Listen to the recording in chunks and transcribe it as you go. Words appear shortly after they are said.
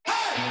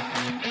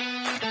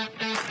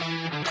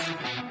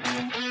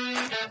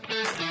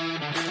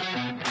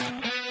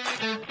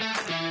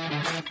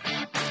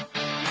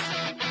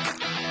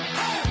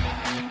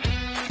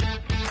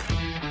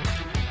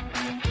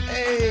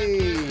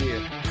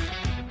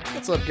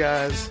What's up,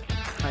 guys?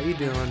 How you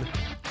doing?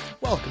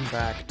 Welcome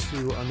back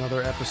to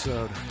another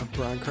episode of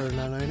Brian Carter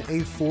 99,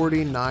 a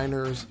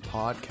 49ers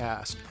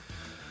podcast.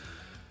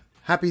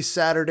 Happy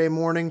Saturday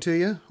morning to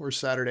you, or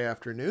Saturday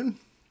afternoon.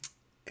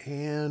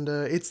 And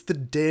it's the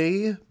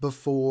day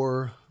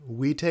before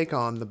we take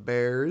on the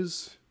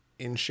Bears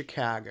in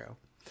Chicago.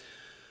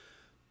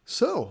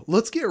 So,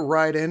 let's get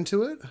right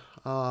into it.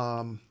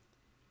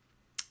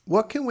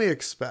 What can we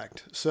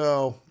expect?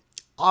 So,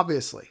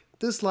 obviously,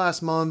 this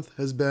last month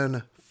has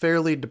been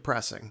fairly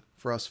depressing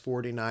for us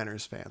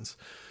 49ers fans.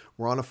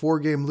 We're on a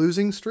 4-game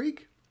losing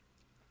streak.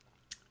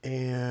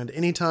 And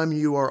anytime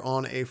you are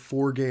on a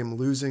 4-game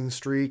losing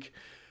streak,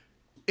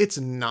 it's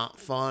not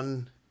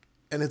fun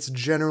and it's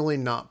generally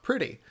not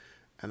pretty.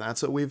 And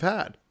that's what we've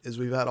had, is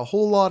we've had a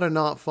whole lot of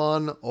not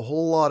fun, a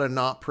whole lot of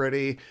not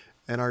pretty,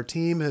 and our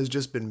team has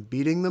just been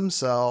beating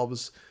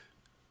themselves,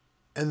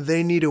 and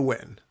they need a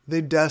win.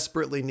 They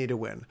desperately need a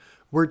win.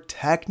 We're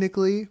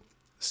technically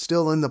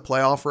still in the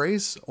playoff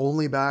race,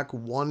 only back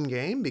one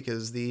game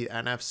because the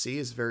NFC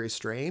is very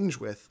strange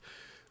with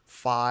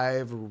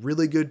 5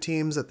 really good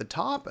teams at the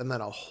top and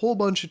then a whole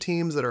bunch of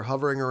teams that are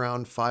hovering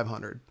around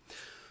 500.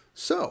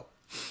 So,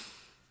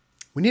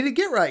 we need a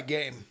get-right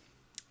game.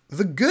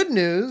 The good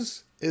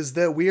news is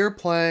that we are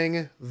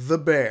playing the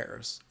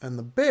Bears, and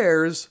the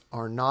Bears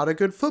are not a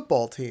good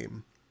football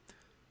team.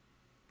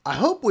 I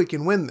hope we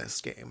can win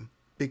this game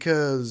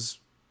because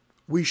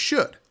we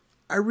should.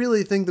 I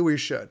really think that we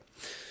should.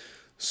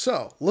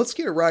 So, let's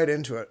get right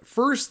into it.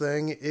 First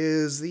thing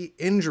is the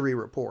injury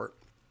report.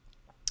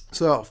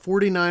 So,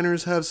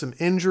 49ers have some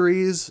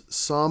injuries,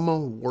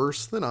 some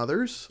worse than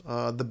others.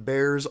 The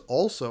Bears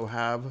also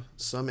have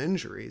some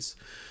injuries.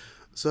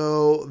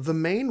 So, the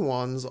main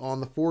ones on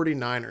the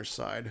 49ers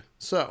side.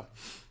 So,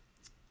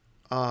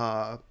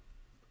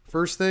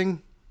 first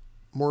thing,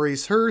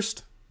 Maurice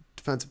Hurst,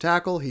 defensive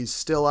tackle, he's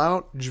still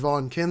out.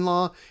 Javon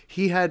Kinlaw,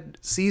 he had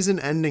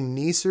season-ending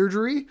knee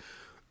surgery.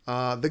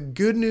 The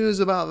good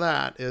news about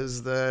that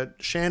is that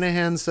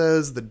Shanahan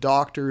says the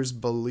doctors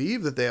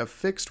believe that they have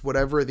fixed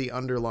whatever the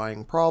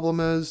underlying problem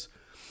is.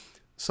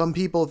 Some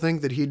people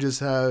think that he just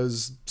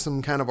has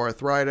some kind of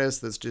arthritis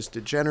that's just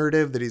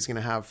degenerative that he's going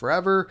to have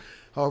forever.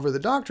 However, the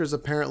doctors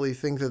apparently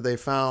think that they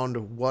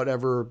found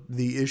whatever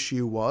the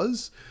issue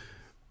was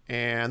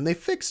and they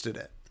fixed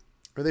it.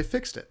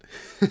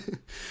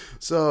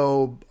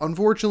 So,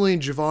 unfortunately,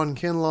 Javon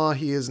Kinlaw,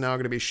 he is now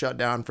going to be shut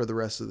down for the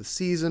rest of the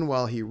season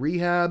while he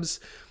rehabs.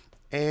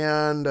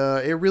 And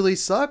it really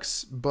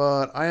sucks,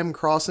 but I am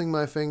crossing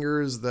my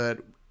fingers that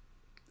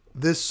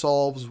this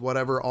solves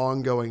whatever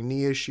ongoing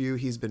knee issue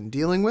he's been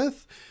dealing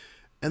with.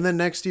 And then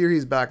next year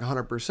he's back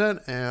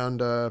 100%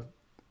 and,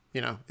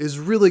 is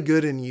really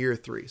good in year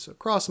 3. So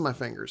crossing my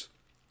fingers.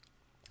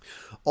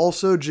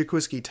 Also,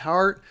 Jaquiski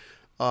Tartt.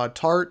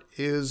 Tartt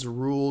is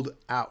ruled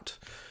out.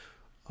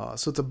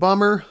 So it's a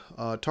bummer.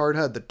 Tartt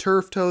had the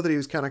turf toe that he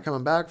was kind of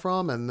coming back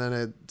from, and then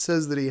it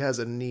says that he has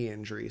a knee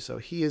injury. So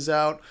he is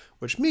out,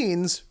 which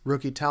means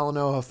rookie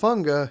Talanoa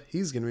Hufanga,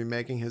 he's going to be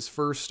making his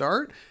first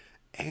start.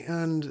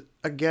 And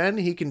again,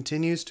 he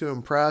continues to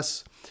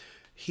impress.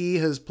 He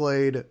has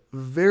played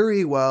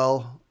very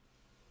well.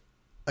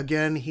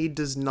 Again, he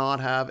does not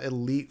have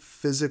elite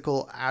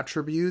physical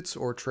attributes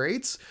or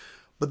traits,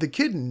 but the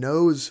kid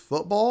knows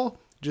football,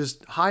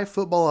 just high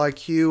football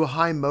IQ,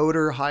 high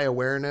motor, high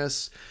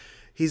awareness.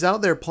 He's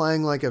out there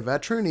playing like a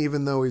veteran,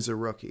 even though he's a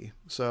rookie.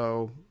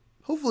 So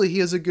hopefully he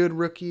has a good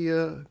rookie,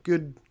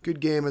 good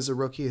game as a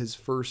rookie, his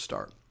first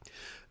start.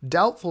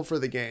 Doubtful for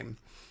the game,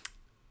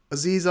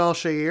 Azeez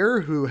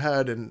Al-Shaair, who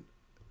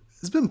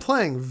has been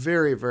playing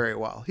very, very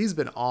well. He's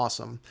been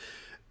awesome.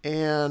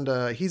 And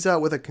he's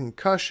out with a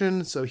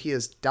concussion, so he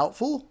is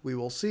doubtful. We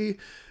will see.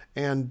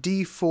 And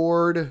Dee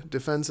Ford,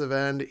 defensive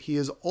end, he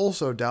is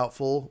also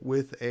doubtful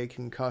with a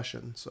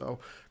concussion. So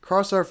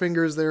cross our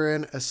fingers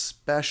therein,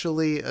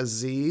 especially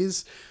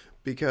Azeez,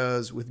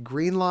 because with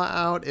Greenlaw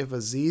out, if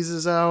Azeez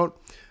is out,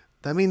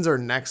 that means our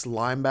next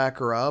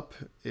linebacker up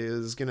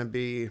is going to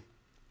be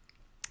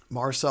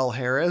Marcel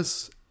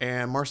Harris.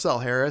 And Marcel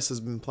Harris has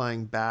been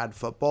playing bad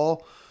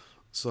football.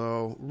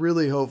 So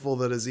really hopeful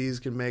that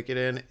Azeez can make it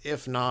in.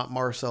 If not,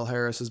 Marcel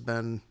Harris has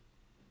been,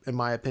 in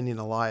my opinion,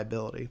 a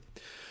liability.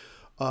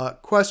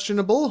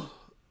 Questionable,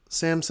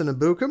 Samson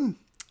Ebukam.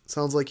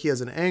 Sounds like he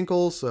has an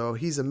ankle, so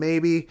he's a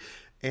maybe.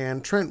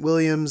 And Trent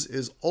Williams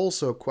is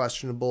also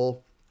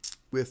questionable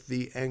with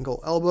the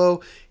ankle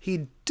elbow.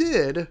 He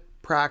did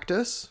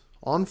practice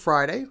on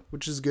Friday,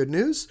 which is good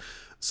news.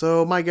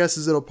 So my guess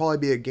is it'll probably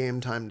be a game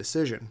time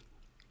decision.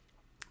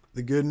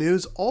 The good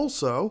news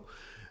also,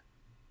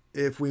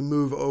 if we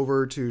move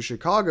over to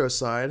Chicago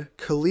side,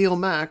 Khalil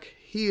Mack,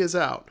 he is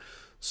out.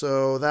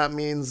 So that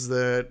means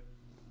that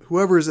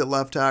whoever is at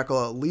left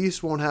tackle at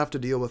least won't have to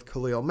deal with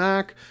Khalil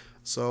Mack.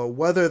 So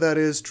whether that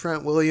is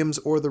Trent Williams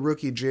or the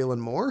rookie Jalen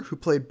Moore, who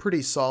played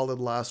pretty solid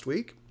last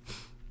week,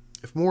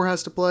 if Moore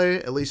has to play,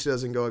 at least he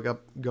doesn't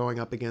going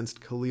up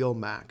against Khalil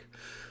Mack.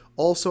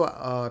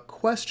 Also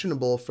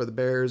questionable for the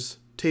Bears,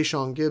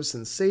 Tayshaun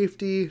Gibson,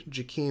 safety,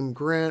 Jakeem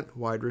Grant,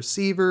 wide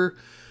receiver,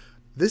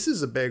 This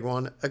is a big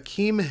one.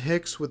 Akeem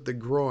Hicks with the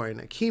groin.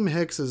 Akeem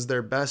Hicks is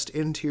their best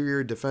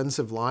interior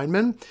defensive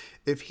lineman.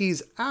 If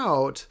he's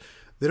out,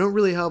 they don't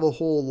really have a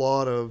whole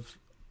lot of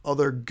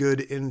other good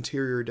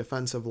interior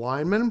defensive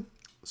linemen.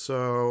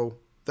 So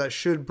that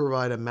should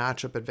provide a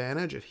matchup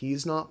advantage. If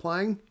he's not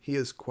playing, he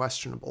is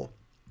questionable.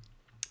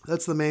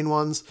 That's the main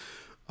ones.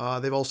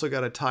 They've also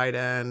got a tight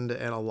end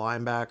and a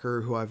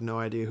linebacker who I have no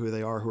idea who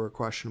they are, who are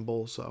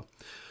questionable. So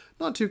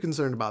not too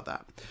concerned about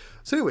that.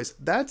 So anyways,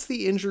 that's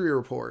the injury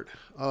report.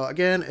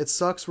 Again, it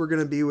sucks we're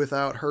going to be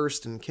without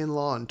Hurst and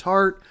Kinlaw and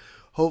Tart.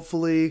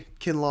 Hopefully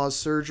Kinlaw's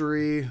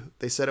surgery,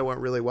 they said it went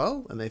really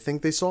well and they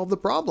think they solved the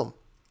problem.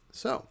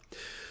 So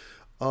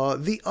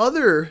the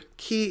other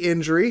key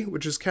injury,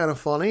 which is kind of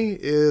funny,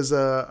 is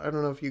I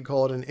don't know if you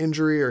call it an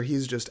injury or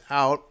he's just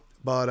out,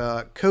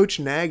 but Coach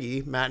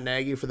Nagy, Matt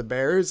Nagy for the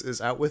Bears, is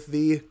out with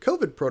the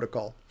COVID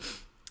protocol.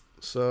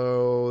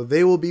 So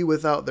they will be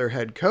without their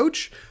head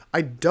coach.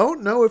 I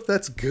don't know if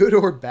that's good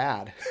or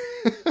bad.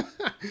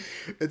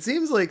 It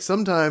seems like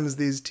sometimes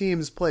these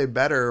teams play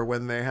better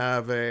when they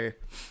have their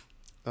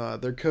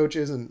coach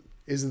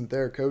isn't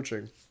there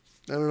coaching.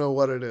 I don't know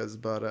what it is,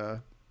 but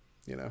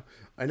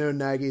I know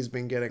Nagy's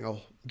been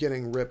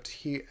getting ripped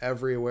heat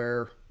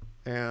everywhere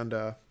and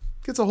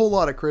gets a whole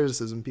lot of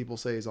criticism. People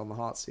say he's on the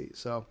hot seat,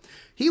 so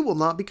he will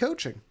not be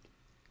coaching.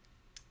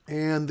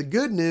 And the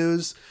good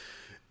news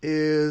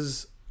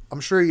is, I'm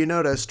sure you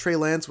noticed, Trey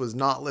Lance was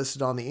not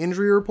listed on the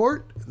injury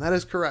report, and that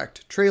is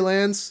correct. Trey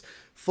Lance,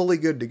 fully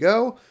good to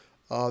go.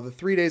 The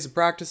 3 days of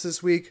practice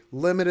this week,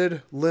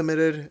 limited,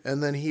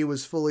 and then he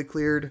was fully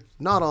cleared,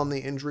 not on the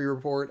injury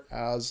report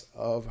as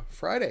of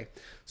Friday.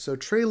 So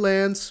Trey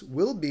Lance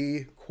will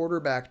be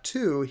quarterback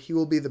 2. He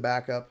will be the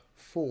backup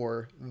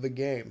for the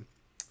game.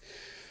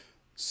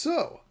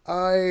 So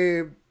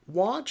I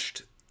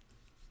watched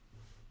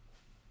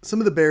some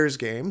of the Bears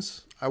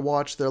games. I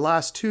watched their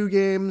last 2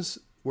 games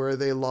where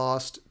they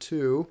lost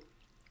to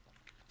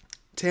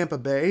Tampa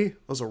Bay. It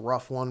was a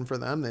rough one for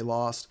them. They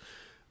lost,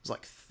 it was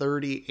like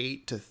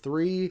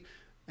 38-3.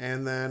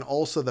 And then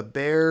also the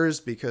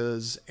Bears,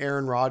 because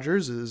Aaron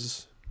Rodgers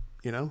is,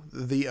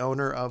 the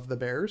owner of the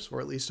Bears,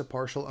 or at least a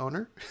partial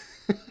owner.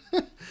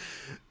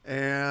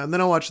 And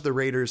then I watched the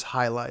Raiders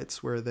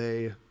highlights where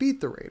they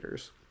beat the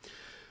Raiders.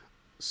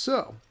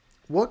 So,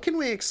 what can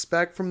we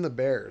expect from the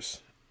Bears?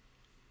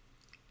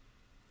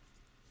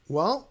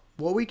 Well,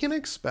 what we can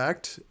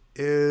expect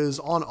is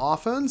on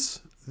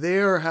offense, they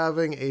are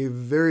having a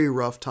very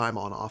rough time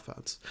on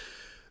offense.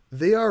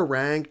 They are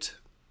ranked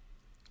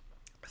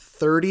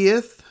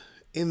 30th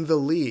in the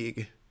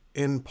league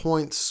in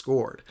points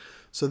scored.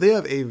 So they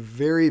have a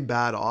very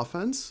bad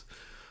offense.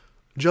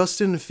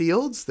 Justin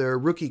Fields, their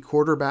rookie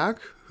quarterback,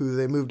 who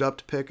they moved up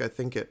to pick, I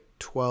think at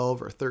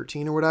 12 or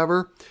 13 or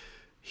whatever,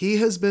 he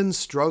has been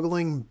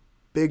struggling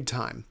big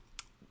time.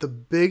 The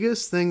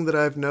biggest thing that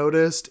I've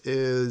noticed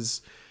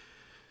is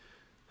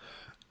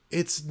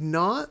it's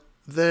not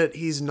that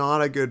he's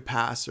not a good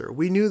passer.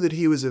 We knew that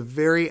he was a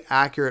very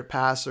accurate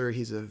passer.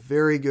 He's a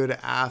very good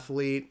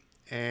athlete,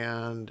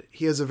 and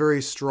he has a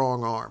very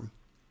strong arm.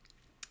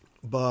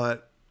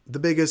 But the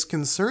biggest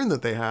concern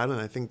that they had, and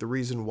I think the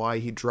reason why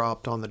he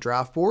dropped on the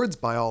draft boards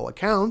by all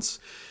accounts,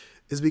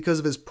 is because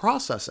of his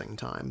processing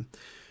time.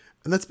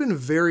 And that's been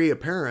very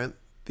apparent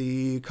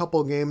the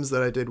couple games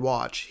that I did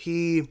watch.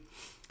 He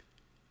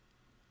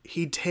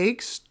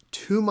takes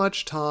too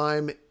much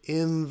time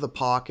in the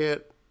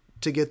pocket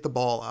to get the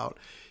ball out.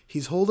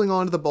 He's holding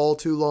on to the ball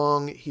too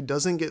long. He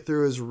doesn't get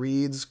through his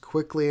reads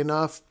quickly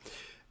enough.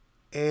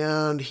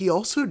 And he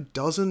also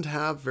doesn't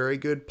have very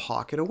good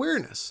pocket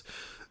awareness.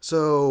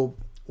 So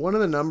one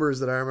of the numbers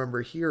that I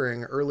remember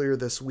hearing earlier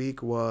this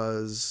week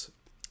was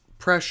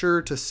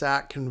pressure to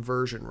sack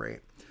conversion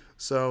rate.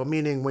 So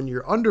meaning when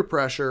you're under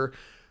pressure,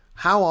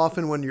 how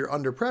often when you're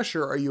under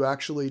pressure are you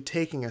actually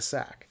taking a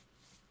sack?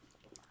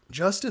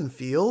 Justin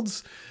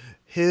Fields,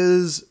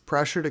 his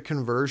pressure to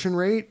conversion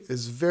rate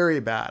is very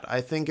bad.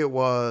 I think it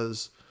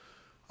was,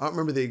 I don't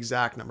remember the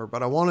exact number,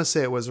 but I want to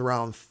say it was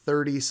around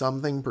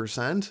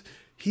 30-something%.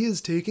 He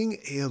is taking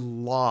a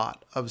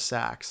lot of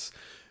sacks.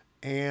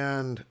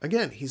 And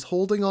again, he's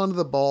holding onto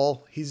the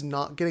ball. He's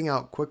not getting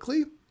out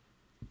quickly.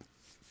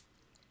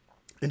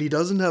 And he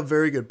doesn't have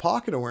very good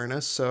pocket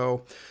awareness.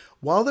 So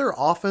while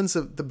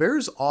the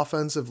Bears'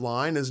 offensive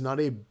line is not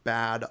a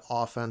bad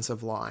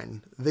offensive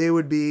line, they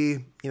would be,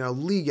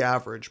 league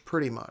average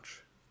pretty much.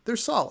 They're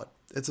solid.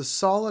 It's a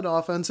solid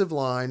offensive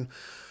line,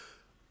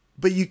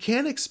 but you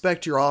can't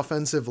expect your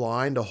offensive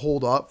line to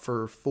hold up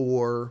for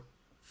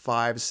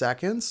 4-5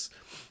 seconds.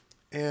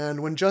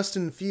 And when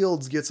Justin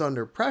Fields gets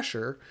under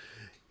pressure,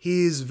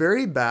 he's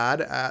very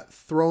bad at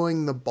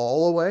throwing the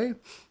ball away,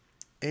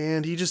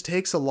 and he just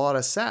takes a lot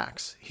of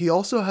sacks. He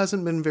also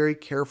hasn't been very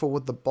careful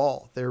with the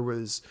ball.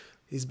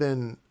 He's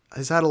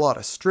had a lot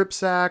of strip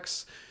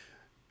sacks,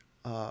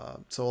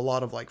 so a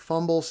lot of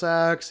fumble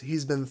sacks.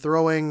 He's been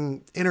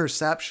throwing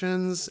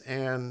interceptions,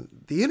 and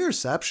the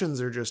interceptions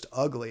are just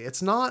ugly.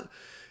 It's not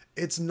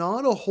It's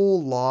not a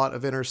whole lot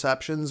of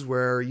interceptions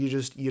where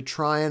you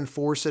try and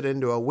force it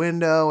into a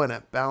window and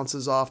it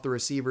bounces off the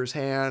receiver's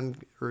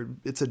hand, or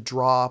it's a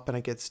drop and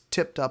it gets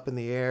tipped up in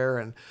the air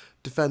and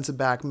defensive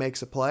back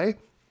makes a play.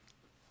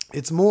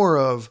 It's more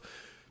of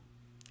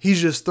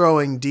he's just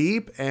throwing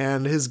deep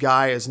and his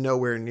guy is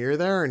nowhere near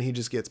there and he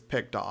just gets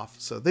picked off.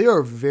 So they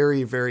are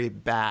very, very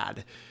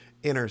bad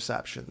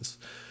interceptions.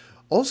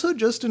 Also,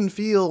 Justin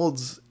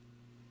Fields,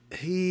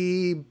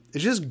 he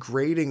is just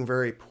grading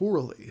very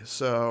poorly.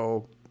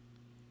 So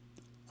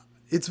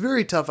it's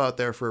very tough out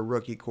there for a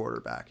rookie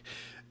quarterback.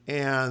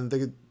 And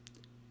the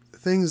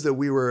things that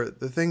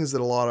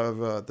a lot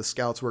of the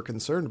scouts were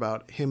concerned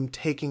about, him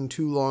taking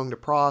too long to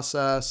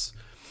process,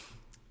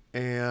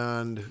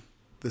 and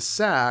the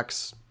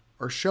sacks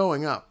are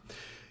showing up.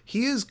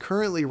 He is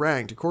currently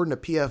ranked, according to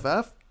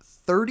PFF,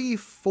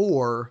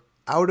 34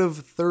 out of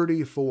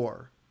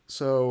 34.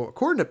 So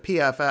according to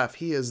PFF,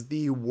 he is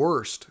the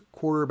worst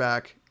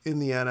quarterback in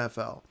the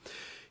NFL.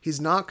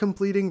 He's not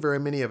completing very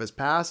many of his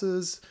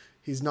passes.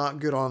 He's not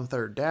good on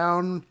third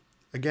down.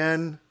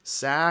 Again,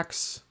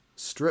 sacks,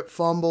 strip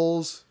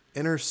fumbles,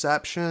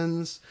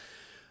 interceptions.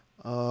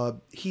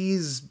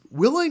 He's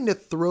willing to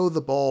throw the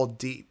ball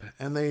deep,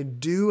 and they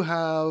do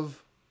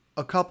have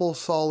a couple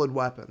solid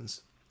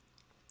weapons.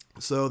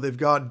 So they've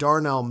got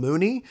Darnell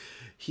Mooney.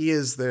 He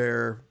is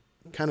their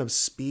kind of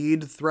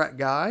speed threat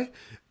guy.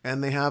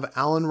 And they have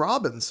Allen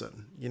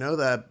Robinson,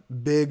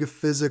 that big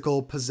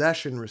physical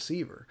possession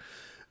receiver.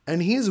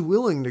 And he's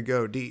willing to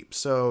go deep.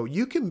 So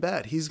you can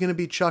bet he's going to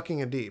be chucking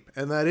it deep.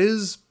 And that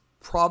is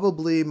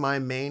probably my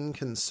main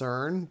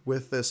concern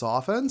with this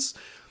offense,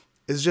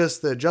 is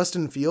just that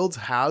Justin Fields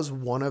has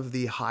one of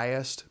the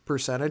highest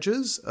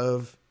percentages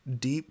of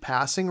deep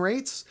passing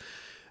rates.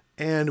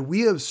 And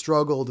we have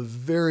struggled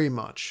very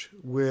much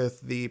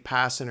with the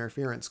pass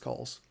interference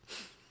calls.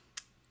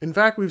 In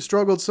fact, we've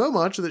struggled so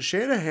much that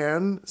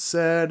Shanahan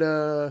said,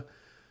 I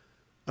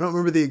don't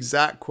remember the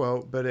exact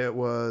quote, but it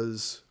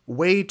was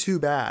way too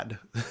bad.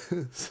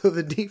 So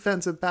the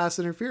defensive pass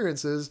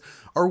interferences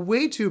are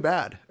way too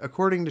bad,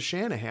 according to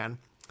Shanahan.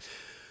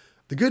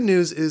 The good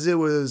news is it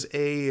was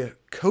a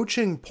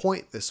coaching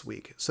point this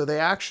week. So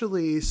they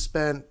actually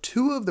spent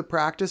 2 of the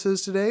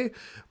practices today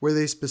where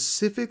they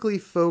specifically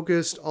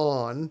focused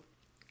on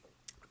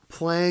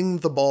playing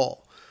the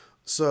ball.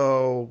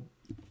 So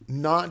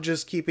not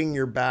just keeping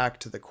your back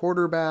to the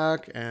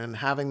quarterback and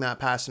having that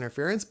pass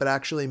interference, but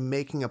actually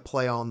making a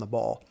play on the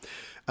ball.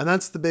 And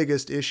that's the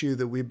biggest issue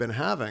that we've been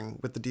having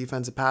with the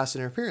defensive pass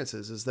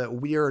interferences, is that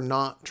we are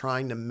not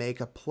trying to make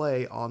a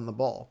play on the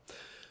ball.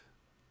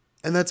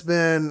 And that's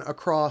been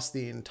across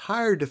the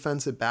entire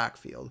defensive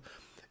backfield.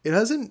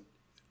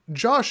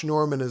 Josh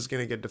Norman is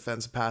going to get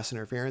defensive pass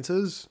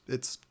interferences.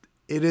 It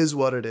is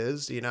what it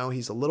is.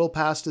 He's a little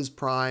past his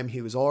prime.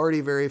 He was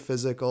already very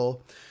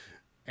physical.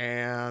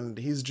 And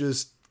he's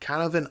just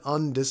kind of an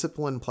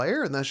undisciplined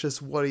player, and that's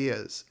just what he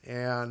is.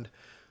 And,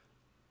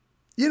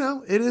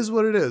 it is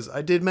what it is.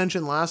 I did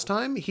mention last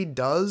time, he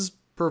does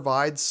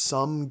provide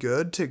some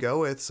good to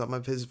go with some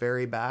of his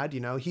very bad.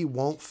 He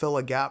won't fill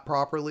a gap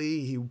properly.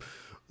 He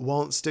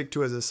won't stick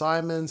to his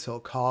assignments. He'll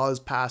cause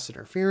pass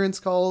interference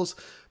calls.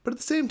 But at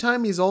the same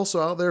time, he's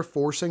also out there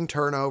forcing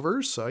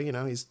turnovers. So,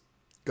 he's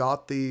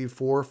got the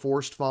 4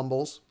 forced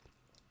fumbles.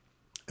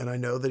 And I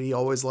know that he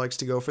always likes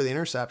to go for the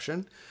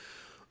interception.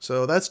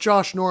 So that's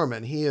Josh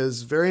Norman. He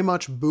is very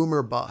much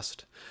boomer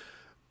bust.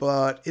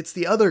 But it's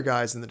the other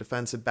guys in the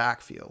defensive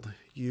backfield.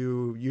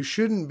 You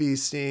shouldn't be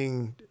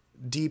seeing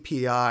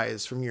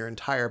DPIs from your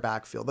entire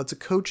backfield. That's a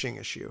coaching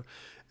issue.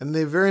 And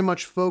they very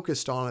much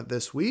focused on it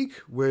this week,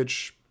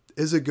 which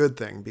is a good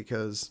thing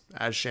because,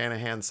 as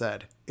Shanahan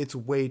said, it's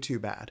way too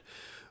bad.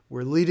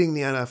 We're leading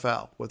the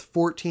NFL with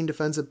 14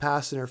 defensive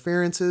pass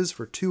interferences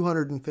for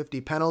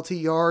 250 penalty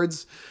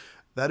yards.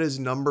 That is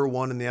number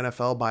 1 in the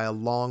NFL by a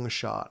long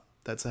shot.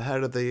 That's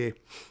ahead of the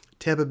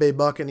Tampa Bay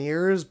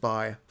Buccaneers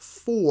by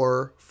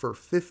 4 for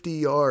 50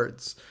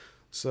 yards.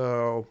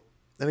 So,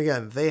 and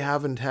again, they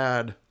haven't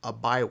had a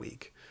bye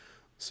week.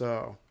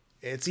 So,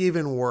 it's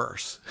even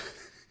worse.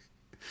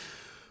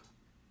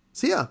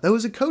 So yeah, that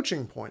was a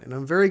coaching point. And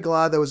I'm very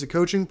glad that was a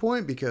coaching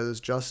point because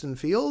Justin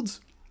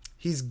Fields,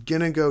 he's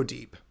going to go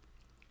deep.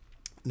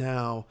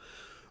 Now,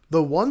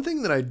 the one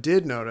thing that I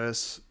did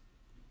notice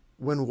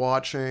when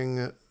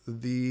watching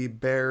the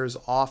Bears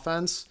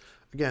offense,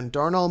 again,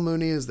 Darnell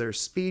Mooney is their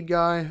speed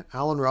guy.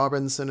 Allen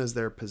Robinson is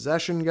their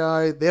possession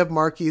guy. They have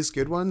Marquise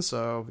Goodwin,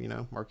 so,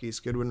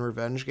 Marquise Goodwin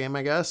revenge game,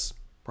 I guess.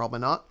 Probably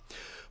not.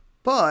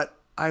 But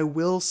I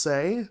will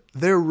say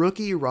their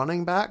rookie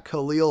running back,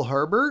 Khalil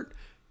Herbert,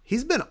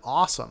 he's been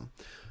awesome.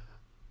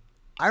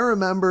 I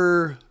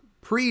remember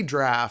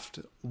pre-draft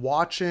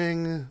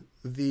watching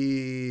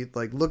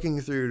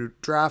looking through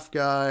draft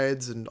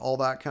guides and all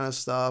that kind of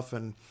stuff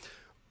and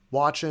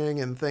watching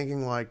and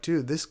thinking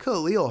dude, this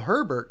Khalil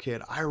Herbert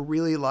kid, I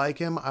really like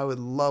him. I would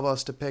love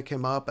us to pick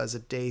him up as a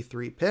day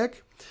 3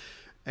 pick.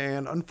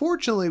 And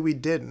unfortunately we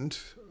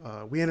didn't.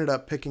 We ended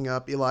up picking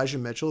up Elijah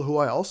Mitchell, who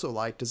I also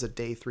liked as a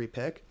day 3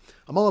 pick.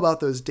 I'm all about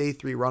those day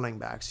 3 running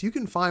backs. You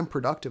can find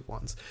productive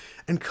ones.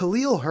 And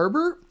Khalil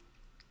Herbert,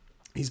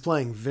 he's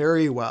playing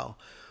very well.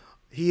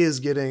 He is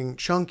getting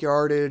chunk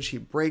yardage. He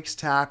breaks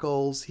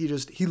tackles. He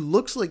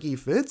looks like he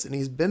fits, and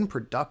he's been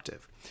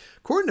productive.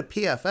 According to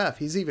PFF,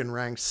 he's even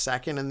ranked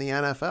second in the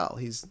NFL.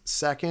 He's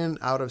second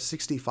out of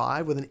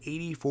 65 with an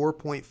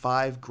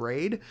 84.5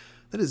 grade.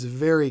 That is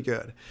very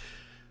good.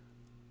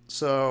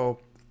 So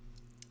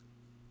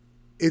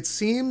it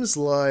seems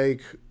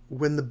like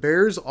when the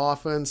Bears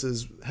offense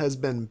has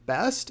been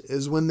best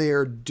is when they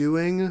are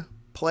doing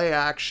play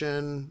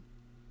action,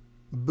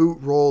 boot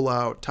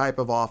rollout type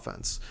of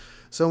offense.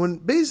 So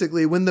when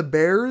the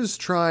Bears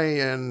try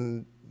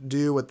and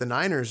do what the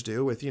Niners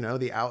do with,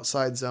 the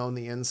outside zone,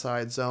 the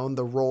inside zone,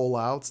 the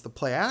rollouts, the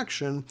play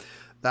action,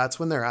 that's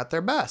when they're at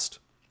their best.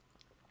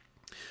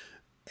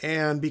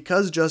 And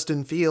because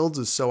Justin Fields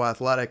is so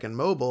athletic and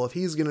mobile, if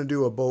he's going to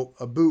do a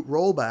boot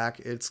rollback,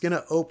 it's going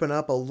to open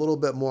up a little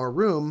bit more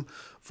room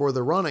for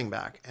the running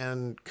back.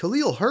 And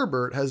Khalil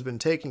Herbert has been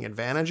taking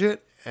advantage of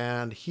it,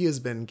 and he has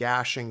been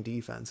gashing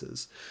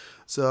defenses.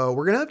 So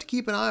we're going to have to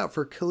keep an eye out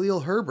for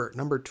Khalil Herbert,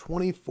 number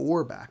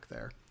 24 back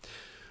there.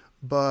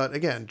 But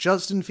again,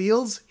 Justin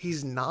Fields,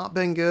 he's not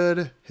been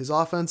good. His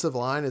offensive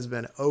line has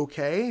been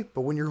okay.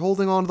 But when you're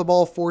holding on to the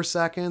ball 4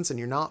 seconds and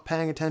you're not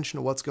paying attention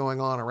to what's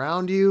going on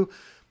around you,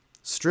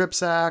 strip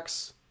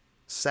sacks,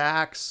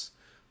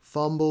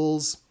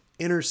 fumbles,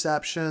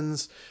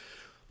 interceptions.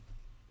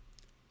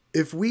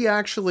 If we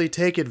actually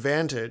take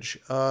advantage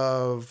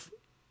of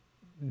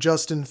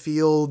Justin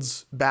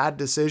Fields' bad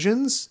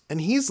decisions,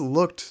 and he's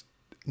looked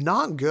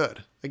not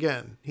good.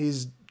 Again,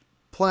 he's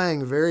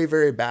playing very,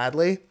 very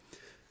badly.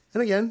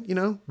 And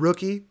again,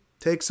 rookie,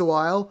 takes a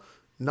while,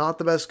 not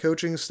the best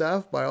coaching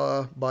staff by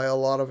a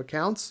lot of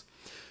accounts.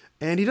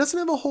 And he doesn't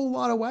have a whole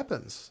lot of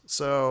weapons.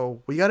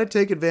 So we got to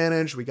take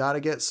advantage. We got to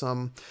get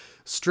some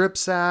strip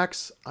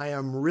sacks. I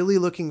am really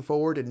looking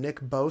forward to Nick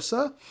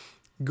Bosa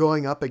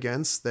going up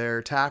against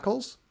their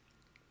tackles.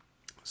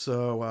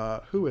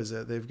 So who is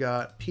it? They've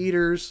got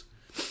Peters,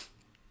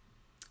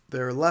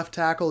 their left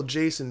tackle,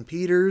 Jason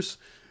Peters.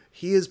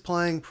 He is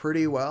playing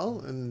pretty well.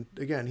 And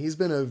again, he's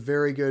been a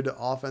very good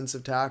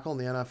offensive tackle in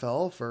the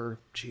NFL for,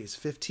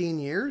 15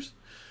 years.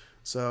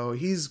 So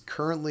he's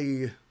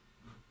currently,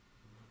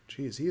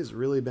 he has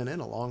really been in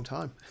a long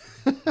time.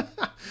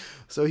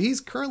 So he's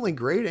currently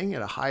grading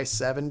at a high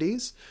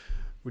 70s,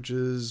 which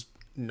is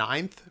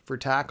 9th for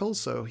tackles.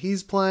 So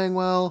he's playing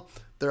well.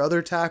 Their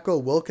other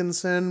tackle,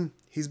 Wilkinson,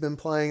 he's been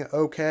playing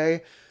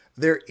okay.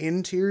 Their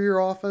interior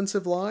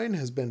offensive line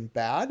has been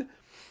bad.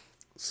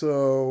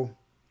 So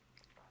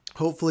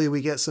hopefully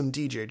we get some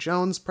DJ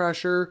Jones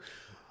pressure.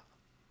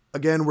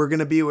 Again, we're going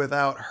to be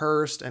without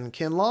Hurst and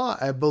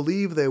Kinlaw. I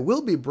believe they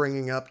will be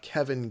bringing up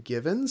Kevin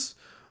Givens.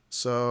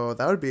 So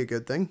that would be a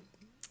good thing.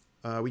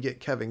 We get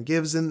Kevin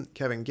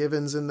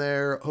Givens in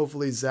there.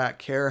 Hopefully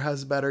Zach Kerr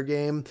has a better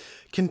game.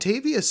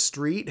 Kentavious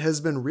Street has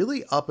been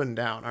really up and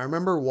down. I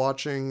remember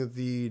watching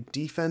the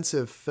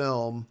defensive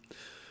film,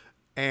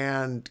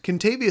 and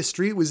Kentavious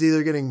Street was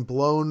either getting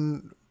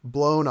blown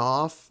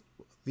off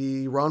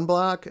the run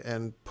block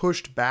and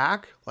pushed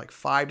back like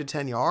 5 to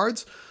 10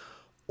 yards,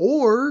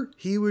 or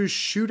he was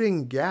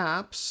shooting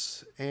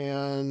gaps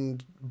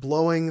and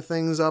blowing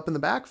things up in the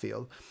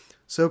backfield.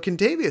 So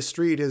Kentavious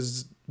Street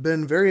has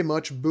been very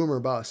much boom or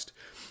bust.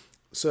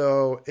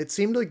 So it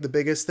seemed like the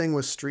biggest thing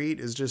with Street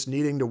is just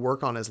needing to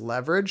work on his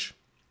leverage.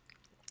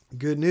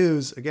 Good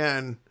news,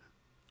 again,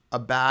 a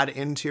bad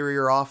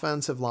interior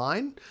offensive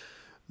line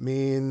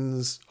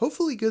means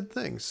hopefully good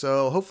things.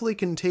 So hopefully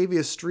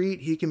Kentavious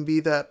Street, he can be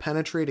that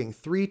penetrating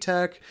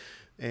 3-tech,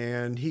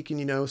 and he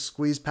can,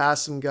 squeeze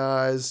past some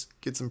guys,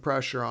 get some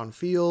pressure on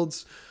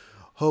Fields.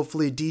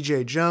 Hopefully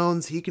DJ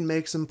Jones, he can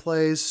make some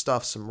plays,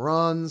 stuff some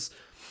runs.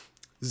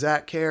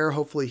 Zach Kerr,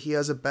 hopefully he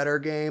has a better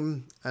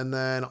game. And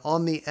then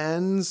on the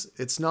ends,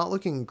 it's not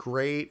looking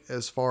great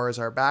as far as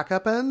our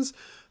backup ends.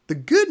 The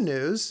good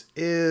news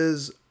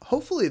is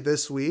hopefully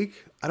this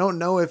week, I don't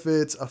know if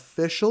it's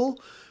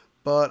official,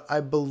 but I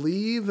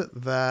believe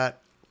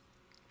that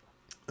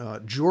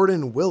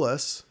Jordan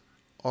Willis,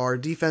 our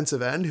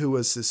defensive end who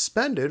was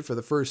suspended for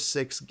the first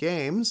 6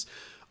 games,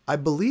 I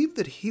believe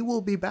that he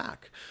will be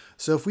back.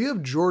 So if we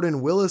have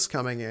Jordan Willis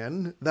coming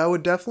in, that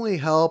would definitely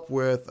help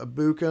with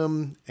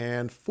Abukum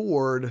and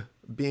Ford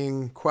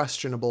being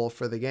questionable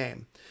for the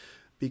game,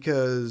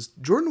 because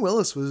Jordan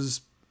Willis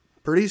was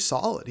pretty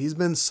solid. He's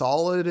been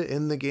solid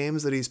in the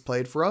games that he's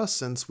played for us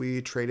since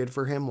we traded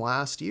for him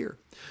last year.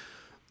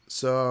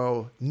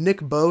 So Nick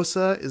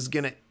Bosa is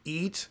going to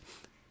eat,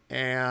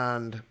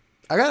 and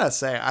I gotta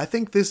say, I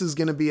think this is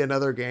going to be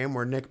another game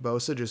where Nick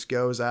Bosa just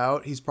goes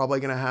out. He's probably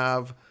going to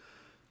have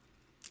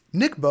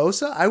Nick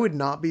Bosa, I would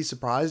not be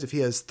surprised if he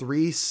has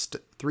three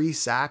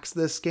sacks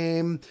this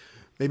game,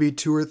 maybe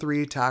 2 or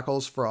 3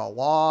 tackles for a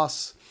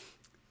loss,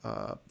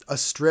 a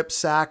strip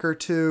sack or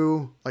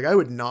 2. Like, I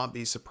would not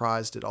be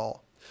surprised at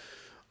all.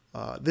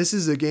 This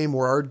is a game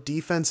where our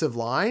defensive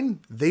line,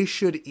 they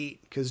should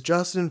eat, because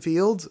Justin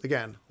Fields,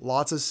 again,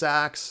 lots of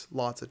sacks,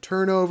 lots of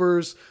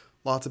turnovers,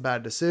 lots of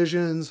bad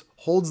decisions,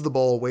 holds the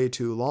ball way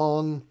too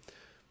long.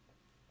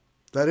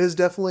 That is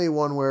definitely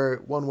one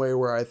way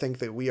where I think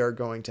that we are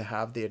going to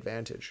have the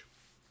advantage.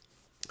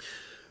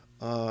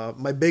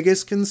 My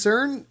biggest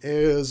concern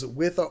is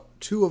with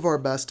two of our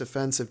best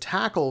defensive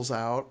tackles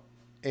out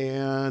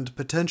and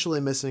potentially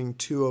missing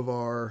two of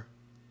our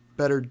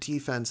better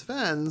defensive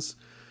ends,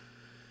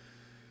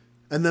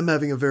 and them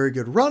having a very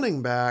good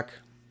running back,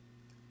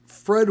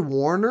 Fred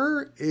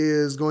Warner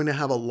is going to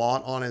have a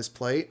lot on his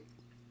plate.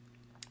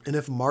 And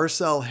if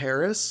Marcel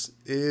Harris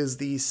is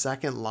the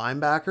second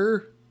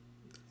linebacker,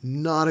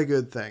 not a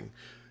good thing.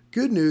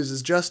 Good news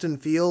is Justin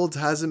Fields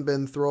hasn't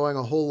been throwing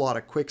a whole lot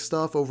of quick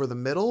stuff over the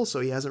middle, so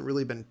he hasn't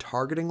really been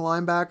targeting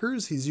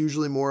linebackers. He's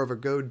usually more of a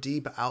go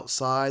deep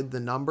outside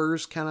the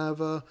numbers kind of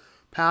a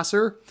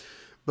passer.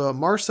 But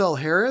Marcel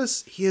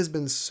Harris, he has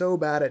been so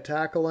bad at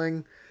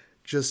tackling,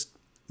 just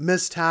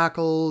missed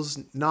tackles,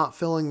 not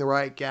filling the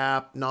right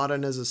gap, not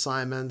in his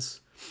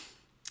assignments.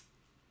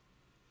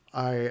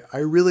 I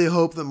really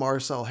hope that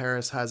Marcel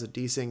Harris has a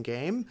decent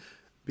game,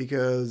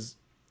 because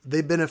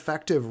they've been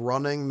effective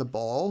running the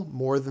ball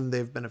more than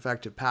they've been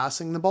effective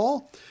passing the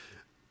ball.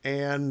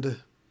 And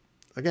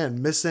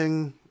again,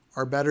 missing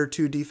our better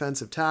two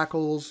defensive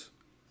tackles,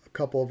 a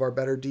couple of our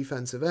better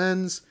defensive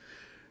ends,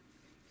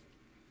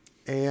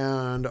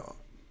 and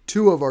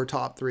two of our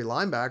top three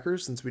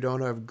linebackers, since we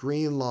don't have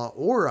Greenlaw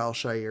or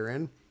Alshire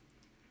in,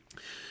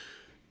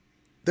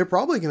 they're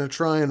probably going to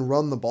try and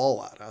run the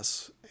ball at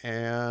us.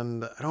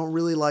 And I don't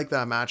really like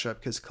that matchup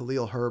because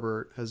Khalil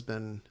Herbert has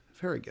been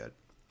very good.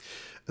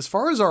 As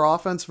far as our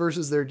offense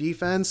versus their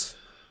defense,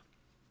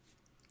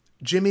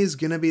 Jimmy's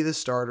going to be the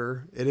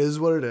starter. It is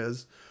what it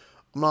is.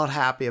 I'm not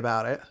happy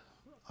about it,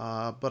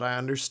 but I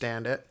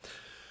understand it.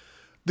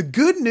 The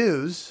good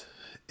news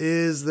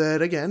is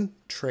that, again,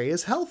 Trey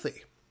is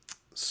healthy.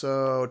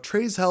 So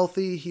Trey's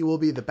healthy. He will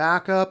be the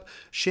backup.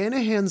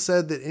 Shanahan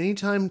said that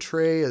anytime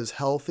Trey is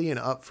healthy and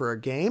up for a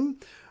game,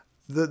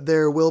 that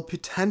there will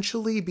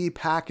potentially be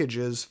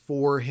packages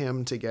for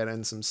him to get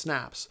in some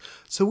snaps.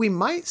 So we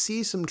might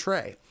see some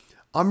Trey.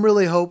 I'm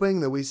really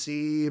hoping that we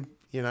see,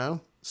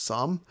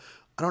 some.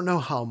 I don't know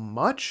how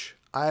much.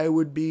 I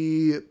would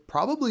be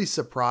probably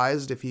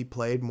surprised if he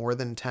played more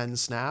than 10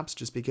 snaps,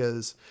 just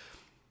because,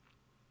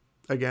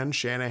 again,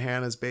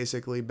 Shanahan has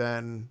basically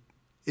been,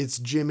 it's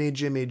Jimmy,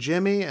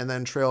 and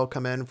then Trey will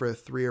come in for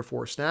 3 or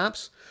 4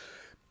 snaps.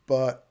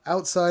 But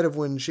outside of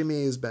when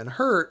Jimmy has been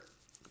hurt,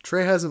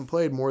 Trey hasn't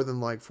played more than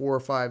like 4 or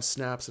 5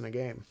 snaps in a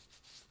game.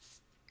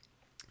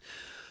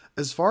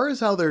 As far as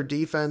how their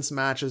defense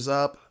matches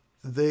up,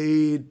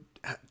 they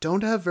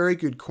don't have very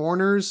good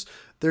corners.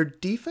 Their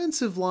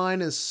defensive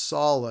line is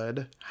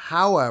solid.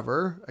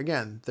 However,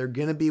 again, they're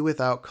going to be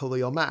without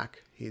Khalil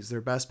Mack. He's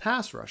their best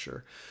pass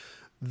rusher.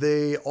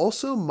 They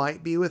also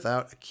might be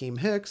without Akeem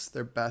Hicks,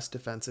 their best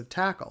defensive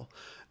tackle.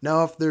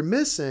 Now, if they're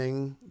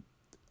missing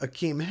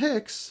Akeem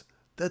Hicks,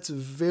 that's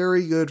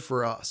very good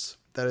for us.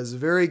 That is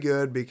very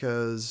good,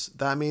 because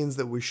that means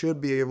that we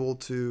should be able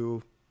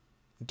to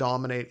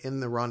dominate in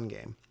the run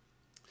game.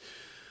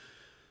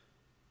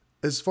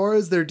 As far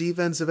as their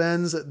defensive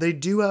ends, they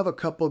do have a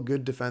couple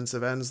good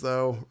defensive ends,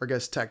 though, or I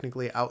guess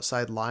technically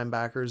outside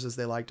linebackers, as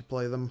they like to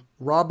play them.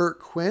 Robert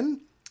Quinn,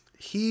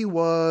 he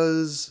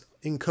was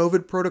in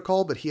COVID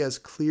protocol, but he has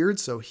cleared,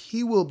 so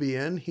he will be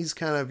in. He's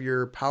kind of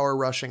your power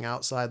rushing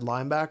outside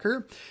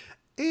linebacker.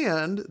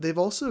 And they've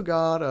also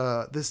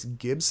got this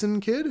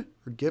Gibson kid,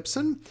 or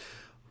Gibson.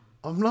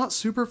 I'm not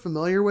super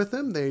familiar with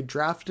him. They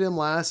drafted him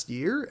last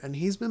year, and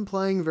he's been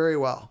playing very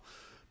well.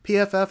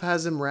 PFF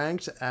has him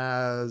ranked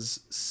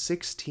as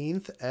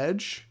 16th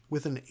edge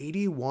with an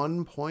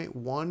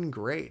 81.1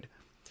 grade.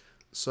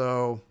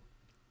 So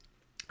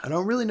I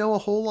don't really know a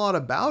whole lot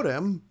about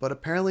him, but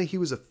apparently he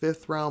was a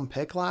 5th round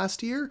pick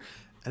last year,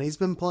 and he's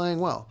been playing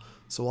well.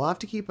 So we'll have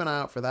to keep an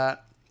eye out for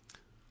that.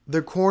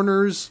 Their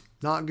corners,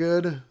 not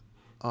good.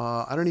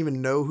 I don't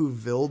even know who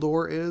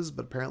Vildor is,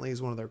 but apparently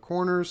he's one of their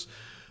corners.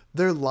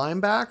 Their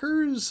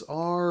linebackers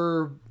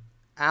are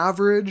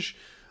average.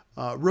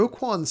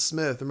 Roquan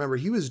Smith, remember,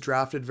 he was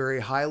drafted very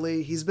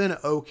highly. He's been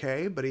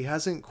okay, but he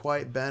hasn't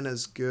quite been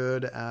as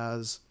good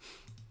as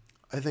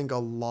I think a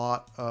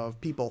lot of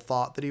people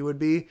thought that he would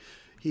be.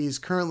 He's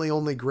currently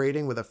only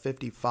grading with a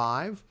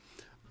 55.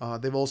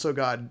 They've also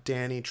got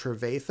Danny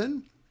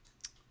Trevathan.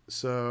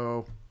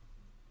 So,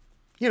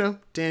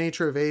 Danny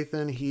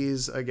Trevathan,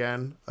 he's,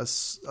 again, a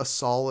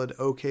solid,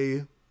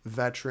 okay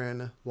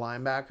veteran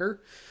linebacker.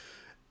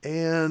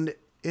 And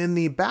in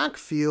the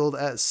backfield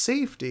at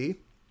safety,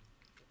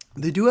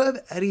 they do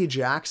have Eddie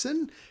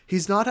Jackson.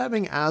 He's not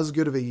having as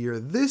good of a year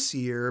this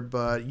year,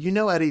 but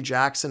Eddie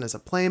Jackson is a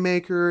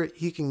playmaker.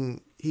 He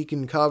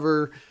can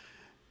cover.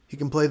 He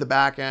can play the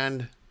back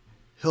end.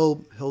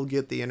 He'll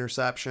get the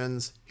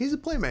interceptions. He's a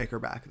playmaker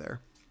back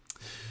there.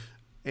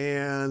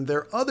 And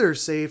their other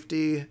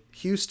safety,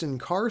 Houston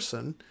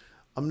Carson,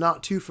 I'm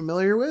not too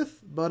familiar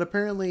with, but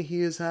apparently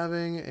he is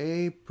having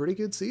a pretty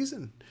good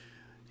season.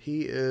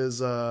 He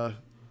is,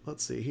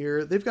 let's see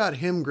here. They've got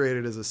him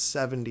graded as a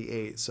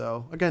 78.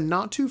 So, again,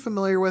 not too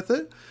familiar with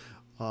it.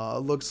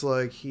 Looks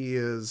like he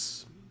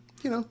is,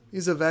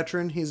 he's a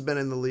veteran. He's been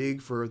in the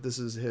league this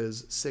is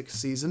his 6th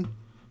season.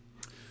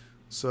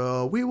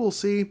 So, we will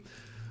see.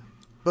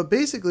 But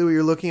basically what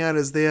you're looking at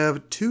is they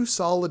have 2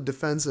 solid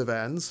defensive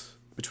ends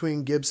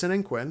between Gibson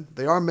and Quinn.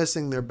 They are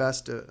missing their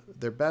best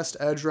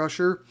edge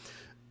rusher.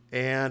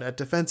 And at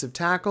defensive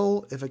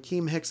tackle, if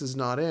Akeem Hicks is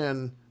not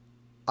in,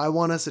 I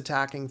want us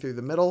attacking through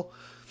the middle.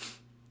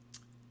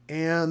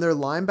 And their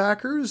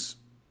linebackers,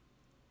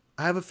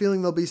 I have a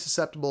feeling they'll be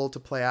susceptible to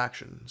play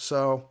action.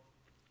 So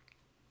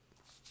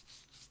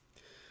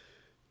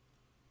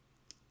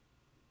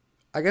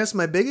I guess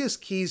my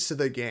biggest keys to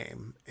the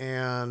game,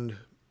 and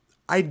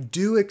I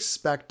do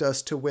expect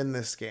us to win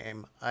this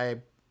game. I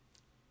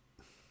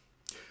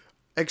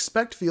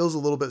expect feels a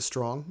little bit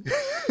strong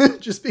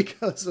just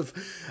because of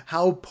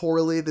how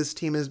poorly this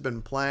team has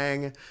been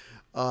playing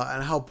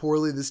and how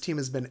poorly this team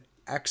has been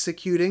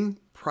executing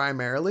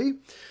primarily.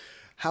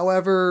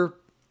 However,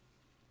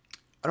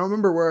 I don't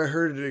remember where I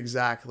heard it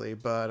exactly,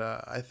 but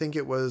I think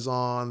it was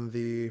on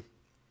it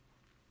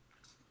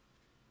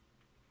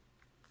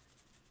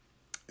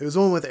was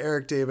one with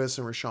Eric Davis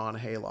and Rashawn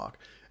Haylock.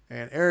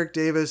 And Eric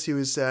Davis, he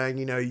was saying,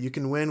 you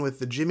can win with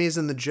the Jimmies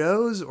and the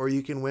Joes, or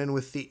you can win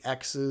with the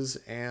X's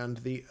and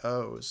the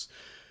O's.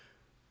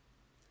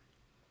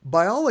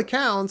 By all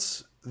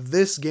accounts,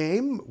 this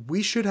game,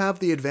 we should have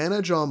the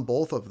advantage on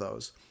both of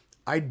those.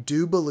 I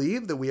do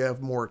believe that we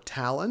have more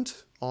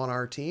talent on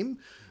our team.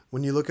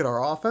 When you look at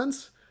our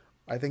offense,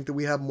 I think that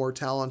we have more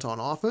talent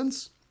on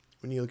offense.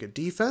 When you look at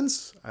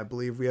defense, I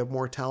believe we have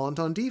more talent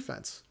on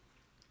defense.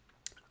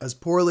 As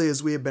poorly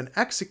as we have been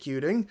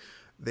executing,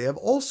 they have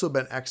also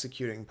been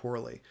executing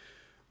poorly.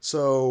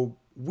 So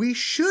we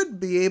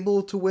should be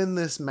able to win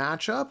this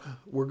matchup.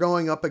 We're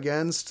going up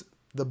against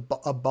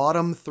a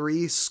bottom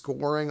 3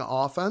 scoring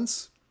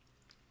offense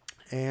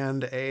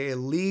and a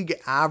league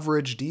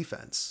average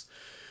defense.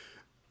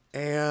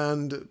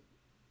 And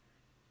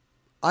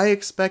I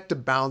expect a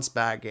bounce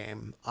back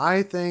game.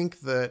 I think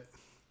that,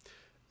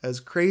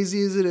 as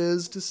crazy as it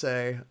is to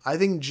say, I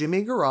think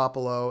Jimmy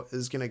Garoppolo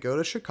is going to go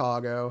to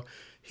Chicago.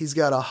 He's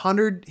got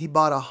he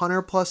bought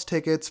 100 plus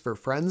tickets for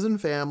friends and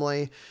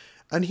family,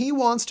 and he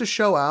wants to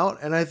show out.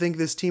 And I think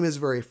this team is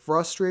very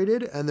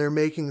frustrated, and they're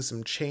making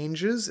some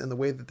changes in the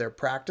way that they're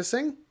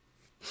practicing.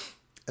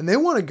 And they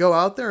want to go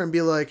out there and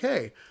be like,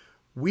 hey,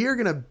 we are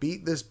going to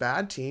beat this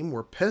bad team.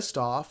 We're pissed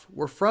off.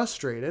 We're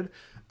frustrated.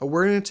 And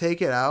we're going to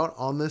take it out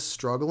on this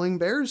struggling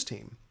Bears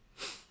team.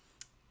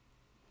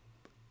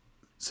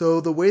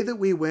 So the way that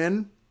we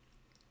win,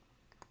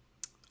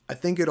 I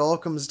think it all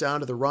comes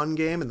down to the run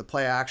game and the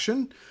play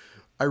action.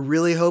 I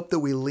really hope that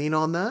we lean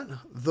on that.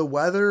 The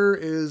weather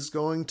is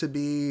going to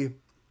be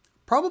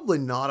probably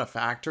not a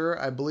factor.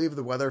 I believe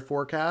the weather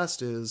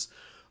forecast is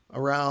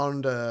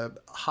around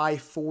high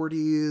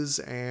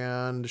 40s,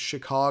 and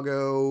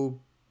Chicago,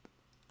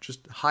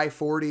 just high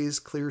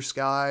 40s, clear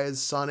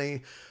skies,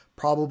 sunny,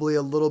 probably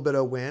a little bit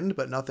of wind,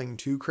 but nothing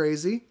too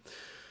crazy.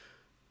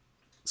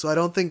 So I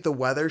don't think the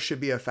weather should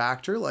be a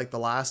factor like the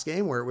last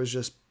game where it was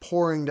just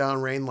pouring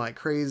down rain like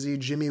crazy.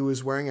 Jimmy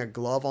was wearing a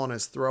glove on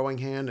his throwing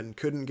hand and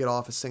couldn't get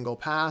off a single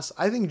pass.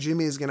 I think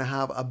Jimmy is going to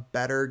have a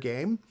better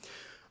game.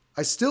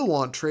 I still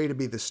want Trey to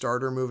be the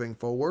starter moving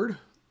forward.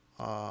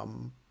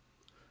 But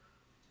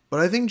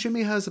I think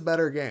Jimmy has a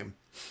better game.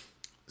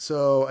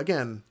 So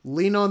again,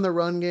 lean on the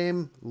run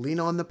game, lean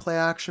on the play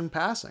action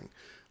passing.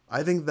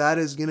 I think that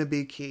is going to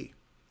be key.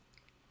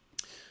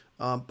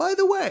 By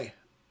the way,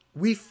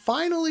 we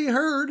finally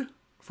heard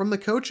from the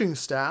coaching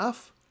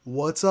staff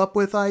what's up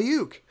with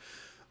Aiyuk.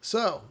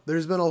 So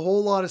there's been a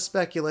whole lot of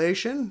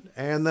speculation.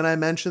 And then I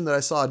mentioned that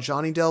I saw a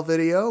Johnny Dell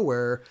video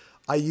where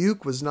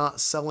Aiyuk was not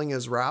selling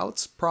his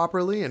routes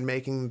properly and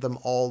making them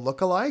all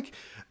look alike.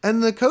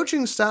 And the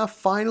coaching staff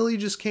finally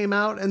just came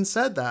out and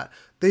said that.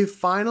 They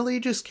finally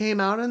just came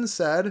out and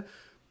said,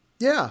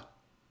 yeah,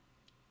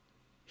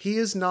 he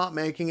is not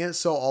making it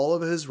so all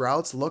of his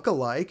routes look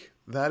alike.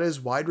 That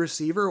is wide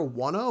receiver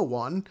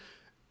 101.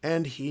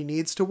 And he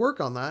needs to work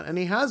on that, and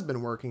he has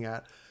been working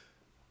at.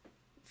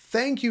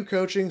 Thank you,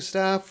 coaching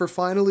staff, for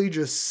finally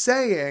just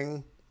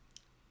saying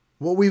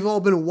what we've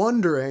all been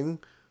wondering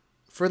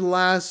for the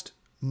last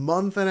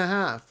month and a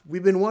half.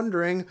 We've been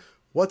wondering,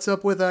 what's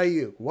up with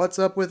Aiyuk? What's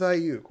up with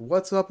Aiyuk?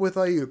 What's up with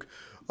Aiyuk?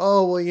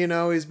 Oh,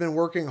 well, he's been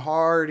working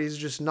hard. He's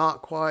just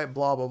not quite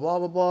blah, blah, blah,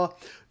 blah, blah.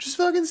 Just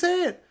fucking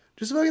say it.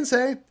 Just fucking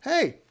say,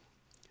 hey,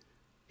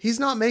 he's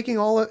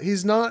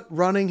not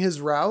running his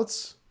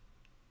routes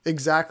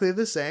exactly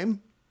the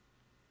same.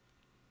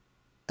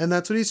 And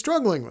that's what he's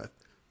struggling with.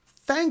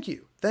 Thank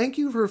you. Thank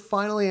you for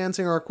finally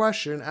answering our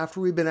question after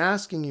we've been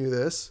asking you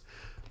this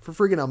for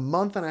freaking a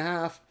month and a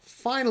half.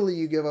 Finally,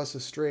 you give us a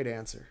straight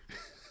answer.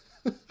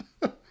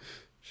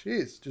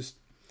 Jeez, just,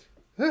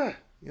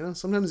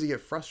 sometimes you get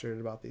frustrated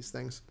about these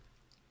things.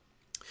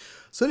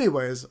 So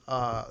anyways,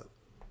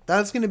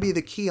 that's going to be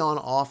the key on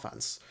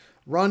offense.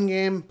 Run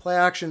game, play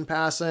action,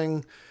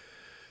 passing.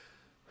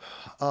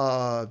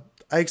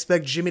 I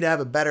expect Jimmy to have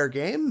a better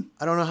game.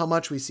 I don't know how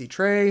much we see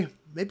Trey.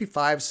 Maybe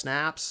 5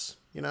 snaps.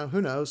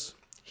 Who knows?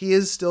 He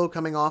is still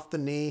coming off the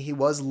knee. He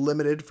was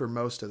limited for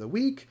most of the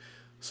week.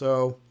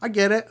 So I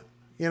get it.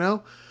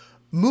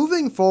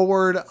 Moving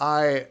forward,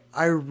 I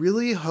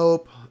really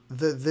hope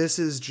that this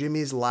is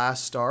Jimmy's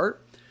last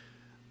start.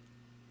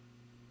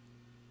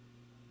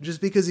 Just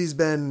because he's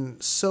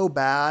been so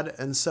bad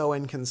and so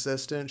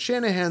inconsistent.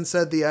 Shanahan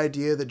said the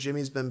idea that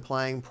Jimmy's been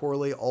playing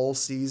poorly all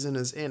season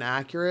is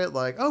inaccurate.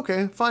 Like,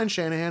 okay, fine,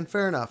 Shanahan,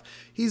 fair enough.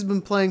 He's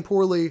been playing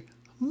poorly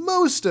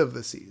most of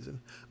the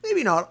season.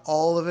 Maybe not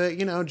all of it.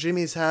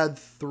 Jimmy's had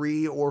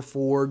 3 or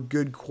 4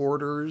 good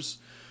quarters,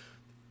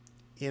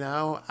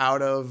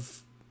 out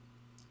of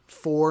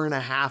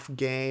 4.5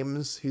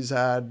 games.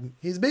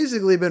 He's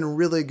basically been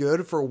really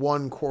good for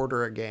 1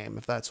 quarter a game,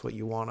 if that's how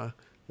you want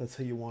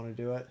to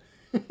do it.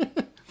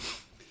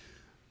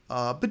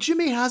 But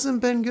Jimmy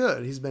hasn't been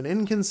good. He's been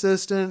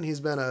inconsistent. He's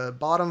been a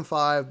bottom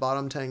 5,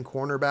 bottom 10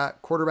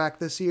 quarterback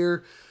this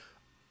year.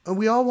 And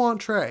we all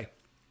want Trey.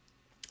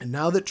 And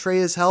now that Trey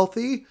is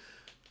healthy,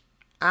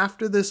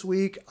 after this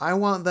week, I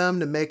want them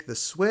to make the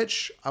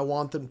switch. I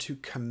want them to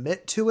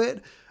commit to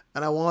it.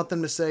 And I want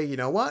them to say, you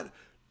know what?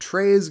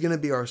 Trey is going to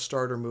be our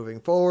starter moving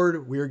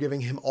forward. We are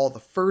giving him all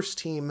the first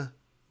team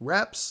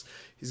reps.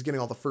 He's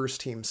getting all the first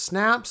team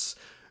snaps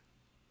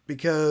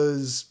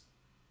because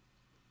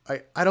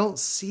I don't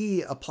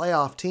see a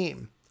playoff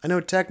team. I know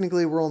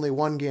technically we're only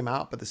 1 game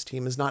out, but this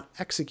team is not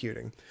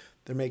executing.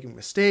 They're making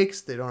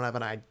mistakes. They don't have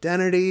an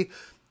identity.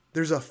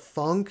 There's a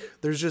funk.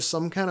 There's just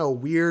some kind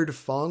of weird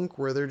funk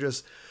where they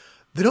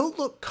don't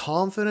look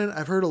confident.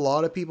 I've heard a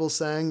lot of people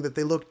saying that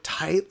they look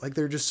tight, like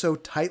they're just so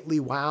tightly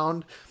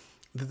wound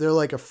that they're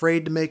like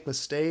afraid to make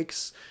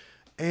mistakes.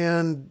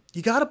 And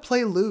you got to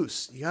play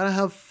loose. You got to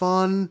have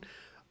fun.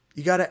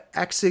 You got to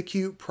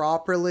execute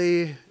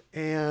properly.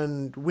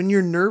 And when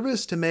you're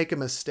nervous to make a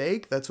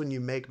mistake, that's when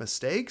you make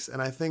mistakes.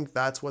 And I think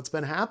that's what's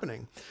been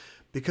happening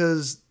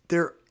because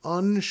they're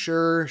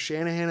unsure.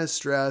 Shanahan is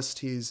stressed.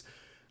 He's,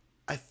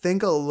 I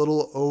think, a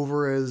little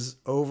over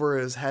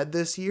his head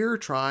this year,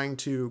 trying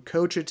to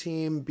coach a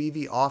team, be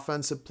the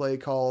offensive play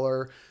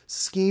caller,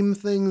 scheme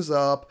things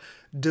up,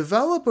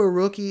 develop a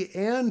rookie,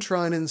 and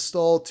try and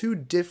install 2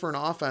 different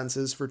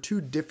offenses for 2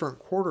 different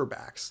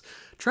quarterbacks.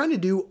 Trying to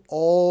do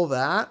all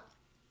that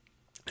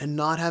and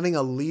not having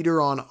a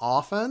leader on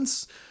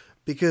offense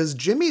because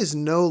Jimmy is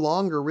no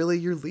longer really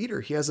your leader.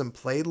 He hasn't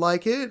played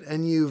like it.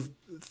 And you've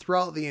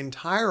throughout the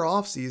entire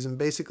offseason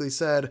basically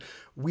said,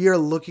 we are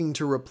looking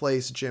to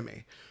replace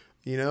Jimmy.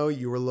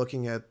 You were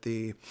looking at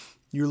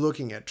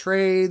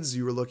trades,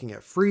 you were looking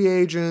at free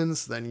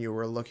agents, then you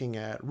were looking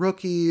at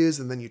rookies,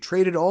 and then you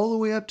traded all the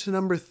way up to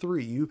number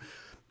 3.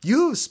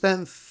 You have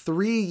spent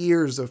 3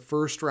 years of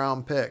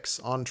first-round picks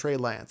on Trey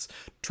Lance.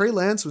 Trey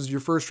Lance was your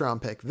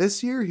first-round pick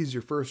this year. He's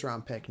your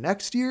first-round pick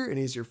next year, and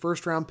he's your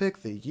first-round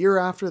pick the year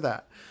after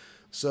that.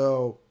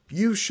 So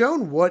you've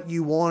shown what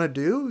you want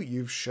to do.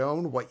 You've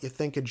shown what you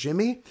think of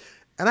Jimmy,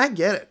 and I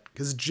get it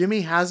because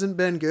Jimmy hasn't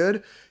been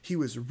good. He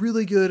was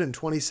really good in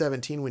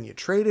 2017 when you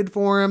traded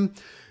for him.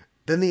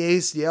 Then the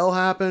ACL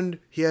happened.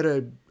 He had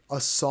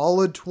a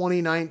solid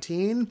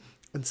 2019.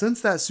 And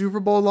since that Super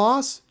Bowl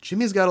loss,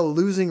 Jimmy's got a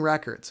losing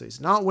record. So he's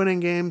not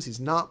winning games. He's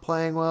not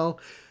playing well.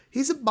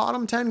 He's a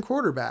bottom 10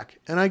 quarterback.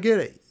 And I get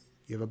it.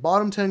 You have a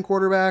bottom 10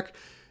 quarterback.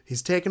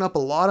 He's taken up a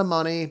lot of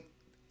money.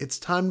 It's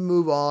time to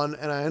move on.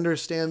 And I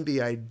understand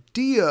the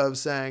idea of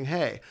saying,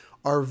 hey,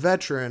 our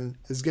veteran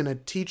is going to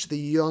teach the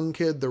young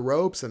kid the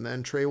ropes and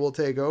then Trey will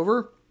take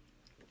over.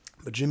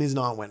 But Jimmy's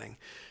not winning.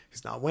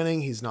 He's not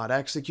winning. He's not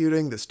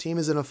executing. This team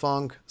is in a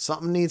funk.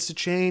 Something needs to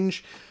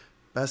change.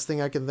 Best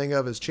thing I can think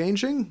of is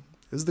changing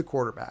is the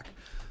quarterback.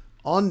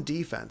 On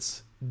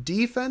defense,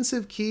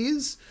 defensive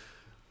keys,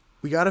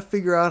 we got to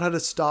figure out how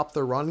to stop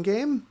the run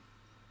game.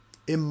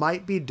 It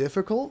might be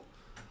difficult,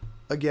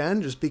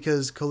 again, just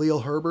because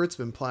Khalil Herbert's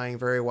been playing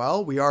very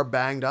well. We are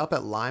banged up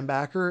at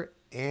linebacker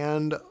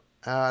and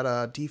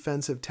at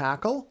defensive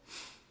tackle.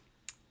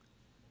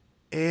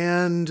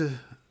 And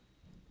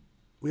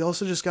we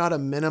also just got to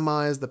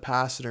minimize the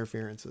pass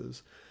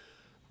interferences.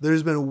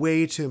 There's been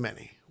way too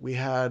many. We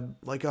had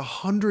like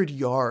 100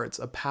 yards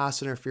of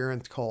pass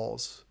interference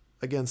calls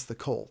against the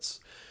Colts.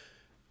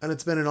 And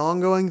it's been an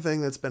ongoing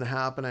thing that's been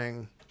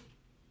happening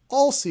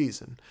all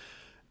season.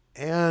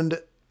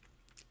 And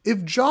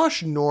if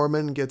Josh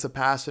Norman gets a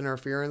pass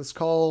interference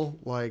call,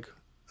 like,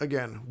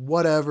 again,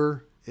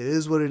 whatever, it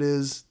is what it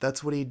is.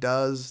 That's what he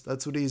does.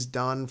 That's what he's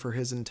done for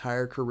his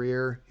entire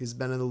career. He's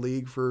been in the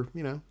league for,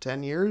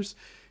 10 years.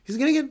 He's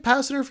going to get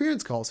pass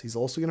interference calls. He's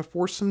also going to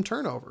force some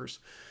turnovers.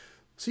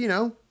 So,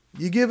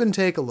 you give and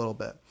take a little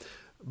bit.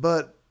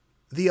 But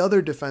the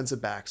other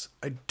defensive backs,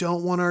 I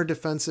don't want our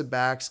defensive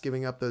backs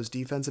giving up those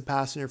defensive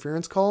pass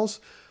interference calls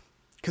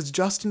because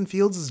Justin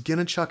Fields is going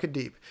to chuck it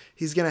deep.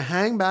 He's going to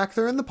hang back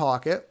there in the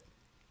pocket.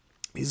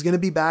 He's going to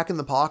be back in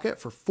the pocket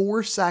for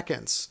 4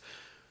 seconds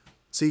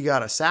So you got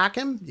to sack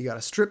him, you got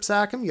to strip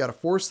sack him, you got to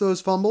force those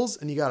fumbles,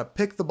 and you got to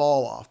pick the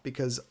ball off,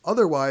 because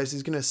otherwise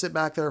he's going to sit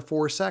back there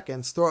 4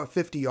 seconds, throw it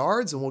 50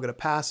 yards, and we'll get a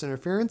pass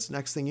interference.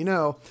 Next thing you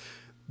know,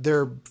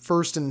 they're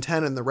 1st and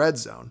 10 in the red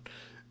zone.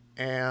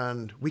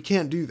 And we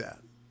can't do that,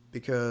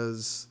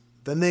 because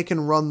then they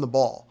can run the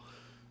ball.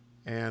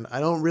 And I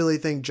don't really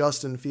think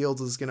Justin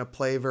Fields is going to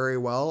play very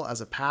well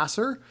as a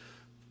passer.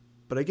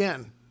 But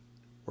again,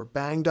 we're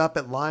banged up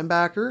at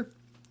linebacker.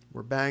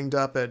 We're banged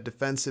up at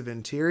defensive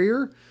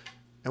interior.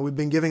 And we've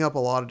been giving up a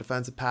lot of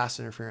defensive pass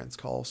interference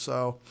calls.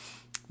 So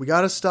we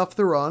got to stuff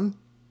the run.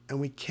 And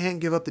we can't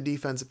give up the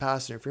defensive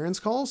pass interference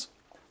calls.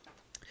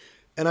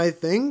 And I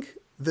think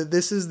that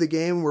this is the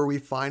game where we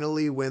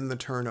finally win the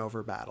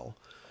turnover battle.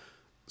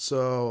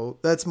 So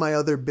that's my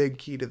other big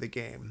key to the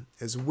game,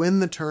 is win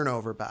the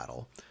turnover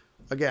battle.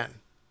 Again,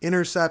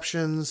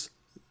 interceptions,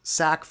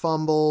 sack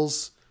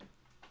fumbles.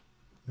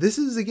 This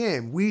is the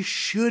game. We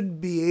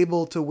should be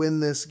able to win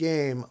this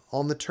game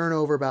on the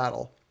turnover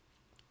battle.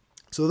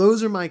 So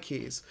those are my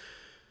keys.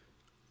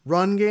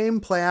 Run game,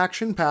 play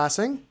action,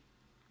 passing.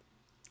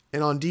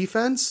 And on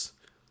defense,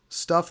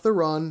 stuff the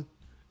run.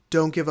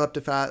 Don't give up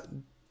the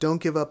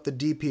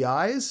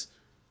DPIs.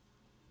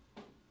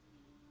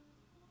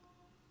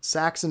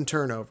 Sacks and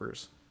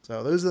turnovers.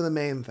 So those are the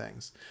main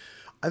things.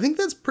 I think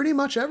that's pretty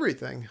much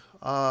everything.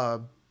 I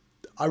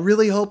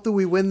really hope that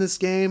we win this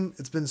game.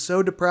 It's been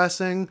so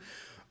depressing.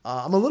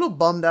 I'm a little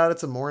bummed out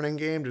it's a morning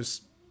game,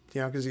 just,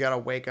 because you got to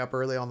wake up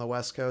early on the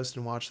West Coast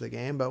and watch the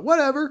game, but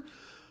whatever.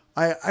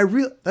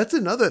 That's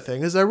another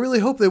thing, is I really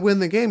hope they win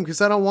the game, because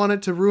I don't want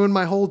it to ruin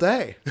my whole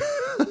day.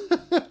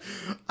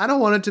 I don't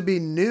want it to be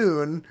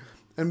noon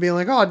and be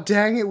like, oh,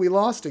 dang it, we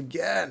lost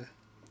again.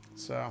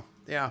 So,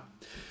 yeah.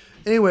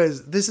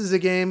 Anyways, this is a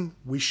game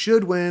we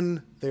should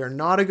win. They are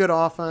not a good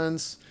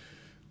offense.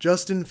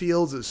 Justin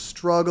Fields is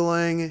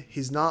struggling.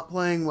 He's not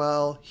playing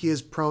well. He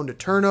is prone to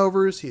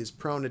turnovers. He is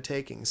prone to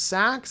taking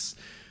sacks.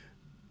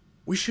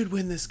 We should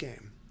win this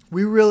game.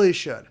 We really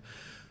should.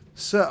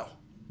 So,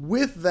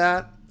 with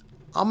that,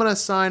 I'm going to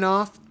sign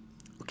off.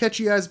 I'll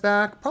catch you guys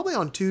back probably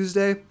on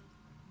Tuesday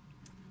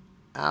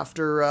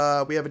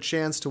after we have a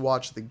chance to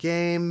watch the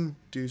game,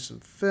 do some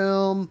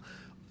film,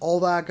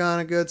 all that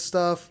kind of good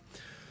stuff.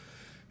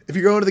 If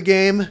you're going to the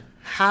game,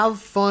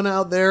 have fun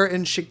out there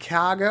in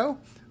Chicago.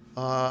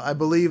 I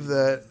believe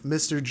that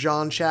Mr.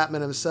 John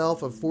Chapman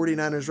himself of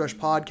 49ers Rush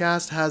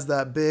Podcast has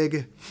that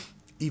big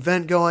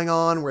event going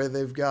on where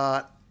they've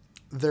got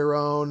their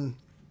own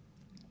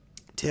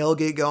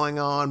tailgate going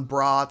on,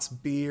 brats,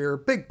 beer,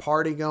 big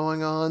party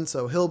going on.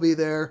 So he'll be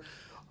there.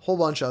 A whole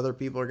bunch of other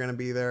people are going to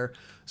be there.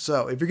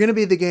 So if you're going to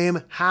be at the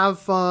game, have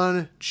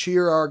fun,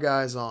 cheer our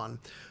guys on.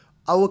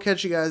 I will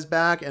catch you guys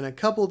back in a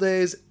couple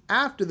days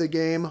after the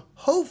game.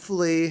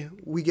 Hopefully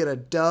we get a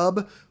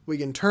dub. We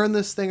can turn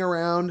this thing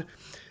around.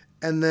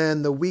 And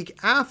then the week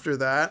after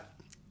that,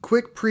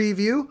 quick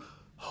preview,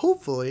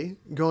 hopefully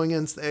going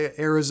against the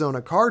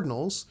Arizona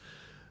Cardinals.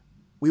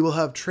 We will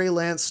have Trey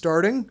Lance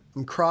starting.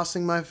 I'm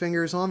crossing my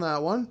fingers on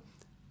that one.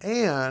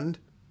 And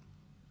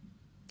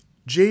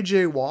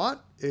J.J.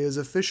 Watt is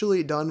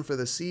officially done for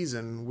the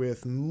season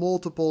with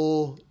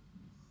multiple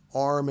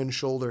arm and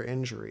shoulder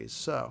injuries.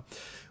 So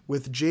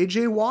with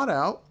J.J. Watt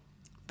out,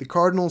 the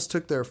Cardinals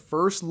took their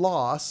first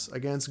loss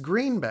against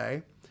Green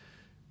Bay.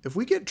 If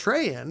we get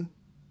Trey in,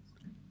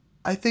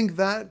 I think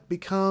that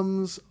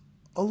becomes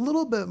a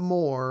little bit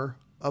more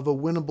of a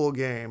winnable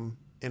game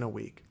in a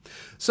week.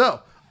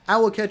 So I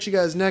will catch you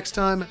guys next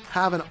time.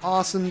 Have an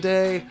awesome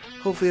day.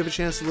 Hopefully you have a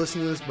chance to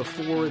listen to this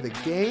before the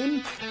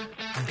game.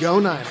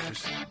 Go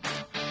Niners.